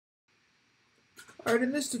All right,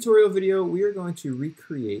 in this tutorial video, we are going to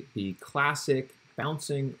recreate the classic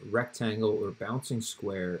bouncing rectangle or bouncing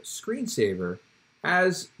square screensaver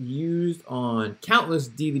as used on countless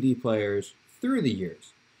DVD players through the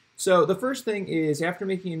years. So the first thing is, after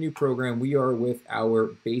making a new program, we are with our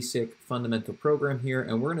basic fundamental program here,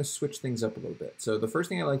 and we're going to switch things up a little bit. So the first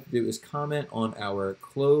thing I like to do is comment on our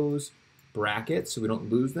close brackets so we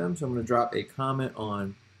don't lose them. So I'm going to drop a comment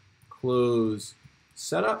on close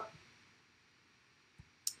setup.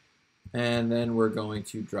 And then we're going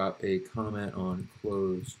to drop a comment on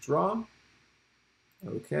close draw.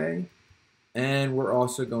 Okay. And we're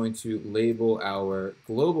also going to label our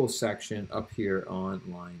global section up here on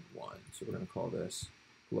line 1. So we're going to call this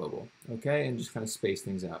global. Okay, and just kind of space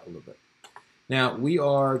things out a little bit. Now we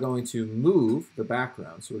are going to move the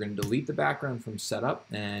background. So we're going to delete the background from setup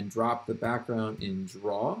and drop the background in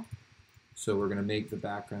draw. So we're going to make the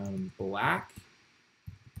background black,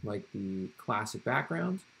 like the classic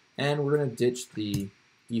background. And we're going to ditch the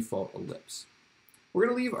default ellipse. We're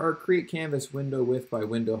going to leave our create canvas window width by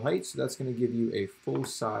window height, so that's going to give you a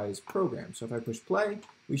full-size program. So if I push play,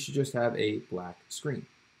 we should just have a black screen.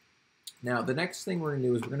 Now the next thing we're going to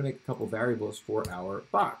do is we're going to make a couple variables for our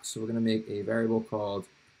box. So we're going to make a variable called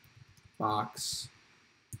box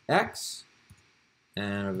x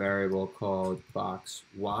and a variable called box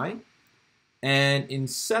y. And in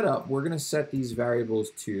setup, we're going to set these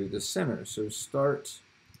variables to the center. So start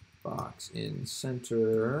box in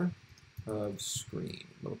center of screen.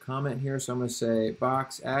 Little comment here, so I'm going to say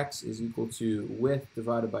box x is equal to width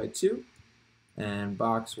divided by 2, and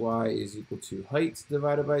box y is equal to height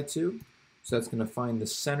divided by 2. So that's going to find the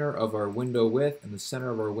center of our window width and the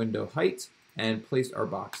center of our window height and place our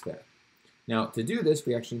box there. Now to do this,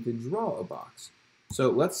 we actually need to draw a box.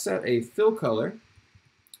 So let's set a fill color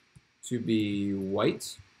to be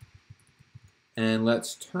white. And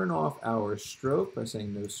let's turn off our stroke by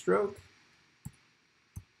saying no stroke.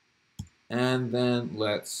 And then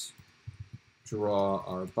let's draw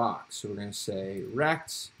our box. So we're going to say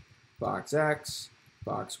rect, box x,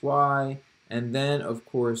 box y, and then of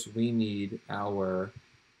course we need our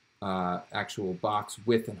actual box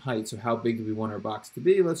width and height. So how big do we want our box to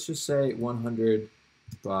be? Let's just say 100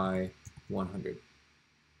 by 100.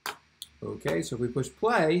 Okay, so if we push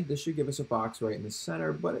play, this should give us a box right in the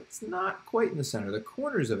center, but it's not quite in the center. The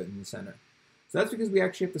corners of it in the center. So that's because we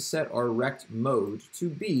actually have to set our rect mode to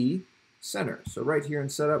be center. So right here in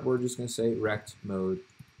setup, we're just going to say rect mode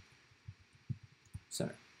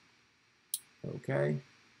center. Okay,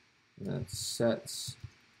 and that sets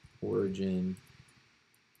origin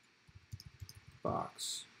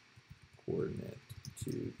box coordinate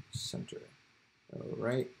to center. All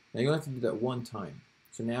right, now you'll have to do that one time.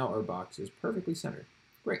 So now our box is perfectly centered.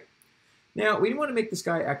 Great. Now we want to make this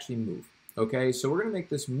guy actually move. Okay, so we're going to make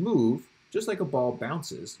this move just like a ball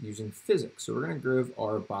bounces using physics. So we're going to give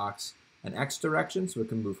our box an x direction so it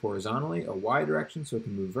can move horizontally, a y direction so it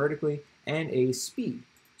can move vertically, and a speed.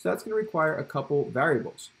 So that's going to require a couple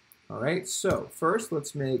variables. All right, so first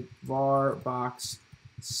let's make var box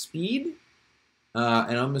speed. And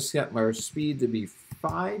I'm going to set my speed to be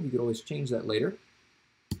 5. You could always change that later.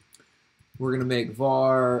 We're going to make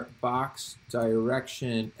var box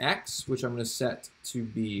direction x, which I'm going to set to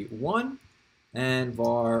be 1, and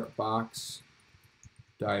var box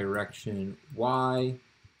direction y,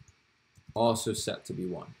 also set to be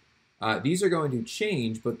 1. These are going to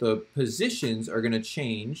change, but the positions are going to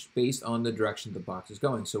change based on the direction the box is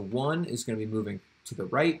going. So 1 is going to be moving to the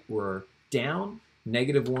right or down.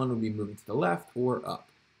 -1 will be moving to the left or up.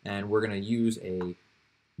 And we're going to use a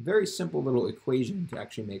very simple little equation to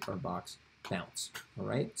actually make our box bounce. All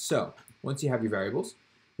right, so once you have your variables,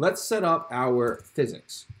 let's set up our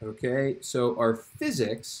physics. Okay, so our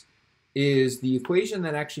physics is the equation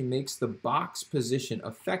that actually makes the box position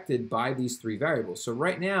affected by these 3 variables. So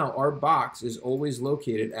right now, our box is always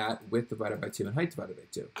located at width divided by 2 and height divided by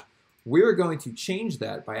 2. We're going to change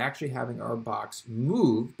that by actually having our box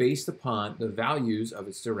move based upon the values of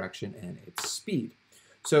its direction and its speed.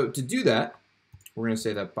 So to do that, we're going to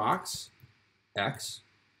say that box x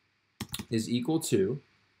is equal to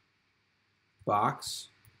box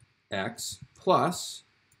x plus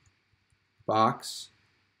box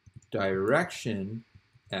direction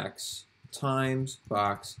x times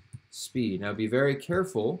box speed. Now be very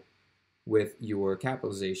careful with your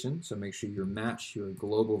capitalization, so make sure you match your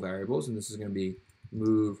global variables, and this is going to be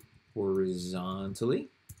move horizontally.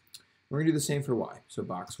 We're going to do the same for y. So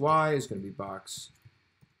box y is going to be box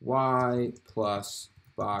y plus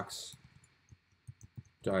box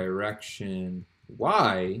direction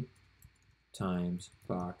y times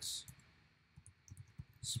box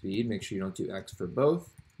speed. Make sure you don't do x for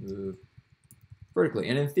both. Move vertically.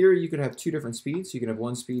 And in theory, you could have two different speeds. You can have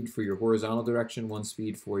one speed for your horizontal direction, one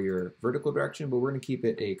speed for your vertical direction, but we're going to keep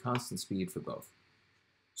it a constant speed for both.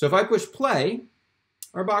 So if I push play,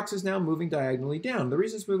 our box is now moving diagonally down. The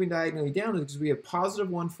reason it's moving diagonally down is because we have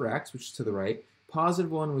 +1 for x, which is to the right,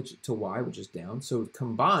 +1 to y, which is down. So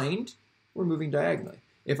combined, we're moving diagonally.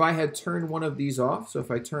 If I had turned one of these off, so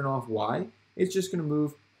if I turn off y, it's just going to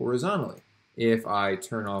move horizontally. If I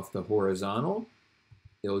turn off the horizontal,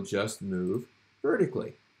 it'll just move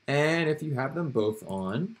vertically. And if you have them both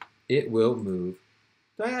on, it will move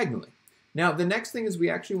diagonally. Now, the next thing is we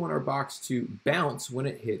actually want our box to bounce when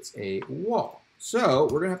it hits a wall. So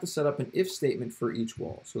we're going to have to set up an if statement for each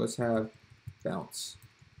wall. So let's have bounce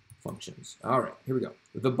functions. All right, here we go.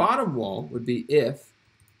 The bottom wall would be if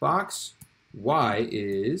box y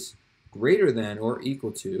is greater than or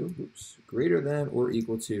equal to,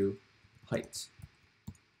 height.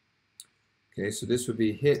 Okay, so this would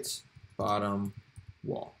be hit bottom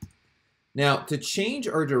wall. Now, to change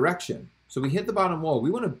our direction, so we hit the bottom wall,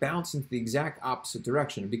 we want to bounce into the exact opposite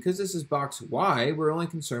direction. And because this is box y, we're only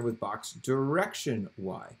concerned with box direction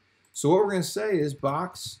y. So what we're going to say is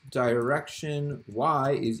box direction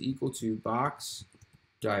y is equal to box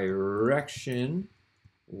direction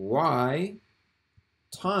y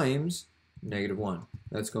times -1.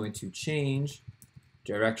 That's going to change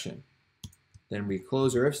direction. Then we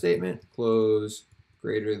close our if statement, close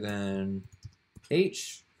greater than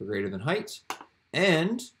h for greater than height,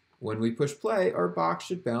 and when we push play, our box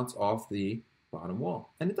should bounce off the bottom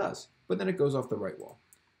wall, and it does, but then it goes off the right wall.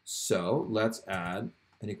 So let's add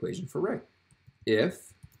an equation for right.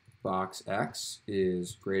 If box x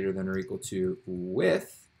is greater than or equal to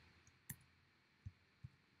width,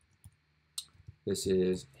 this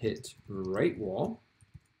is hit right wall,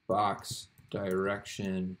 box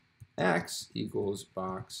direction x equals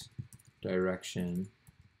box direction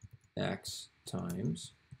x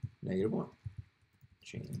times -1.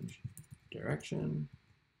 Change direction,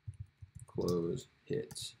 close,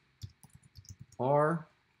 hit R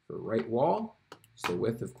for right wall. So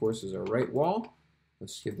width, of course, is our right wall.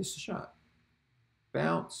 Let's give this a shot.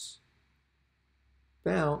 Bounce,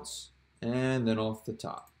 bounce, and then off the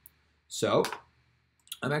top. So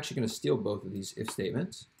I'm actually going to steal both of these if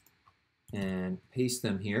statements and paste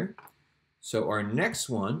them here. So our next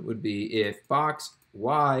one would be if box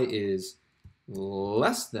y is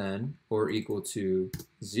less than or equal to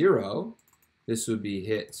 0, this would be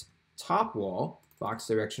hit top wall, box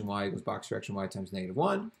direction y equals box direction y times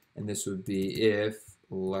 -1, and this would be if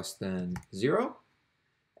less than 0.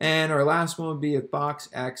 And our last one would be if box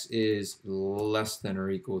x is less than or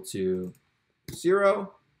equal to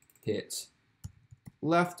 0, hit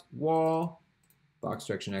left wall, box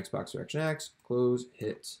direction x, close,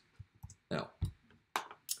 hit L.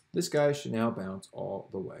 This guy should now bounce all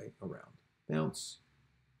the way around. Bounce,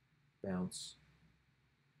 bounce,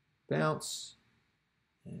 bounce.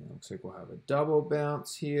 And it looks like we'll have a double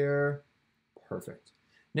bounce here. Perfect.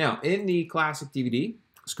 Now, in the classic DVD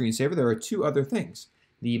screensaver, there are two other things.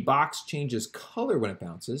 The box changes color when it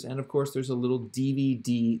bounces, and of course, there's a little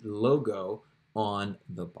DVD logo on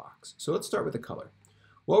the box. So let's start with the color.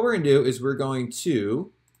 What we're going to do is we're going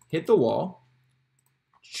to hit the wall,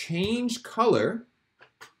 change color,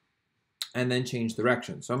 and then change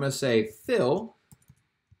direction. So I'm going to say fill,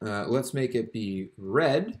 let's make it be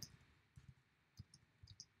red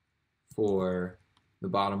for the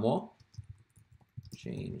bottom wall.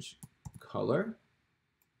 Change color.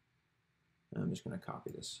 I'm just going to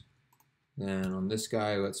copy this. Then on this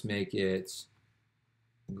guy, let's make it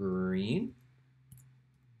green.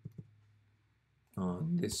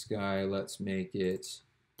 On this guy, let's make it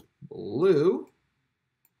blue.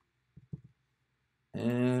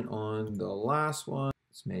 And on the last one,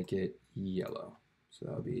 let's make it yellow. So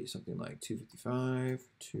that'll be something like 255,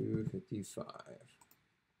 255.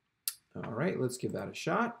 All right, let's give that a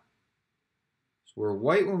shot. So we're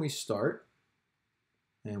white when we start,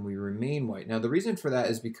 and we remain white. Now the reason for that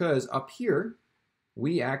is because up here,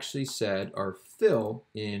 we actually said our fill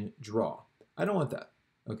in draw. I don't want that.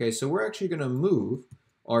 Okay, so we're actually gonna move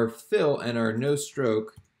our fill and our no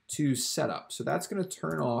stroke to setup. So that's gonna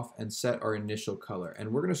turn off and set our initial color.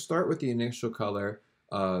 And we're gonna start with the initial color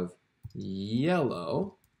of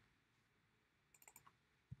yellow.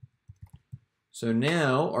 So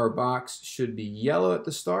now our box should be yellow at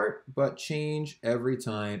the start, but change every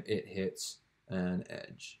time it hits an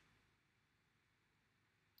edge.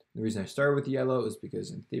 The reason I started with yellow is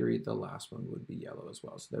because in theory, the last one would be yellow as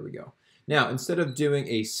well. So there we go. Now, instead of doing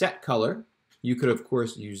a set color, you could of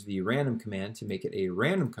course use the random command to make it a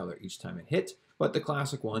random color each time it hit, but the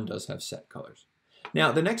classic one does have set colors.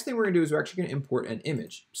 Now, the next thing we're going to do is we're actually going to import an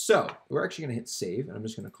image. So we're actually going to hit save, and I'm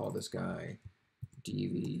just going to call this guy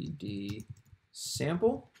DVD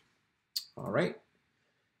sample. All right.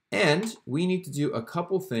 And we need to do a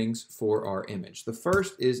couple things for our image. The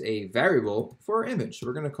first is a variable for our image. So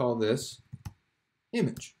we're going to call this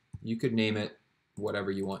image. You could name it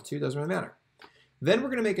whatever you want to, doesn't really matter. Then we're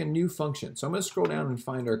going to make a new function. So I'm going to scroll down and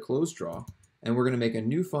find our close draw, and we're going to make a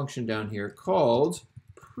new function down here called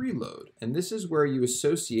Preload. And this is where you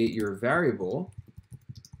associate your variable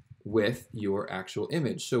with your actual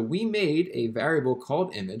image. So we made a variable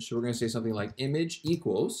called image. So we're going to say something like image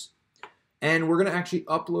equals, and we're going to actually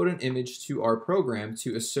upload an image to our program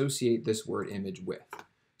to associate this word image with.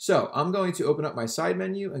 So I'm going to open up my side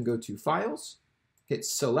menu and go to Files, hit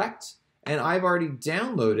Select, and I've already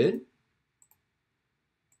downloaded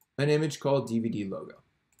an image called DVD logo.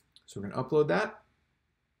 So we're going to upload that.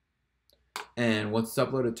 And once it's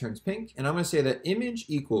uploaded, it turns pink. And I'm going to say that image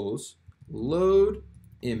equals load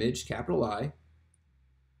image, capital I,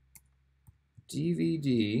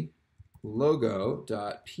 DVD logo.png,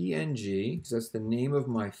 because that's the name of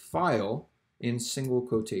my file, in single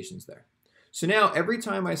quotations there. So now every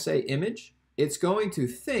time I say image, it's going to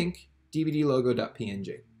think DVD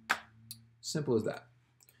logo.png. Simple as that.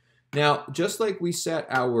 Now, just like we set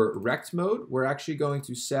our rect mode, we're actually going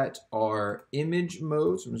to set our image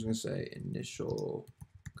mode. So I'm just going to say initial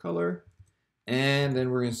color, and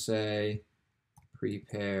then we're going to say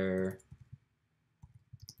prepare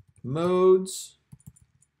modes.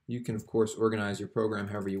 You can, of course, organize your program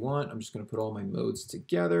however you want. I'm just going to put all my modes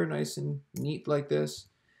together nice and neat like this.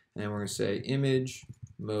 And we're going to say image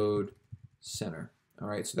mode center. All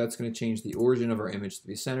right, so that's going to change the origin of our image to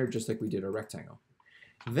be centered, just like we did our rectangle.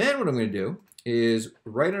 Then what I'm going to do is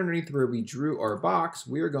right underneath where we drew our box,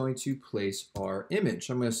 we are going to place our image.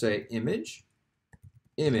 So I'm going to say image,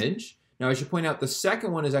 image. Now I should point out the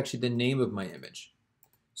second one is actually the name of my image.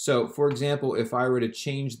 So for example, if I were to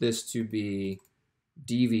change this to be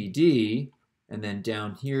DVD and then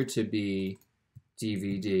down here to be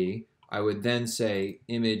DVD, I would then say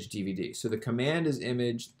image DVD. So the command is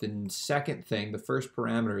image. The second thing, the first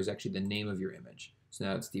parameter, is actually the name of your image. So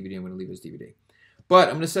now it's DVD. I'm going to leave it as DVD. But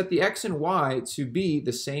I'm going to set the X and Y to be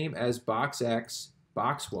the same as box X,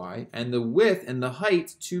 box Y, and the width and the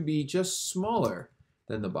height to be just smaller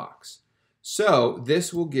than the box. So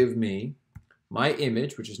this will give me my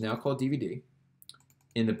image, which is now called DVD,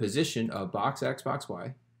 in the position of box X, box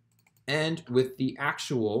Y, and with the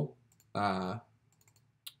actual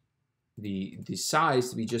the size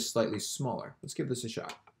to be just slightly smaller. Let's give this a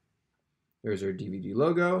shot. There's our DVD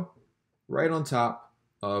logo right on top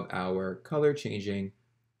of our color changing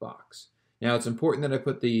box. Now it's important that I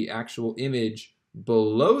put the actual image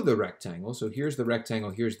below the rectangle. So here's the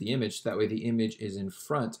rectangle, here's the image. So that way the image is in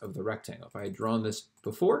front of the rectangle. If I had drawn this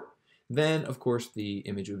before, then of course the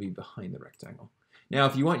image would be behind the rectangle. Now,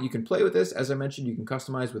 if you want, you can play with this. As I mentioned, you can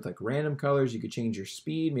customize with like random colors. You could change your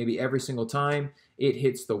speed. Maybe every single time it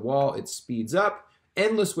hits the wall, it speeds up.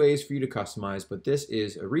 Endless ways for you to customize, but this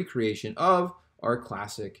is a recreation of our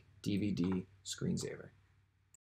classic DVD screensaver.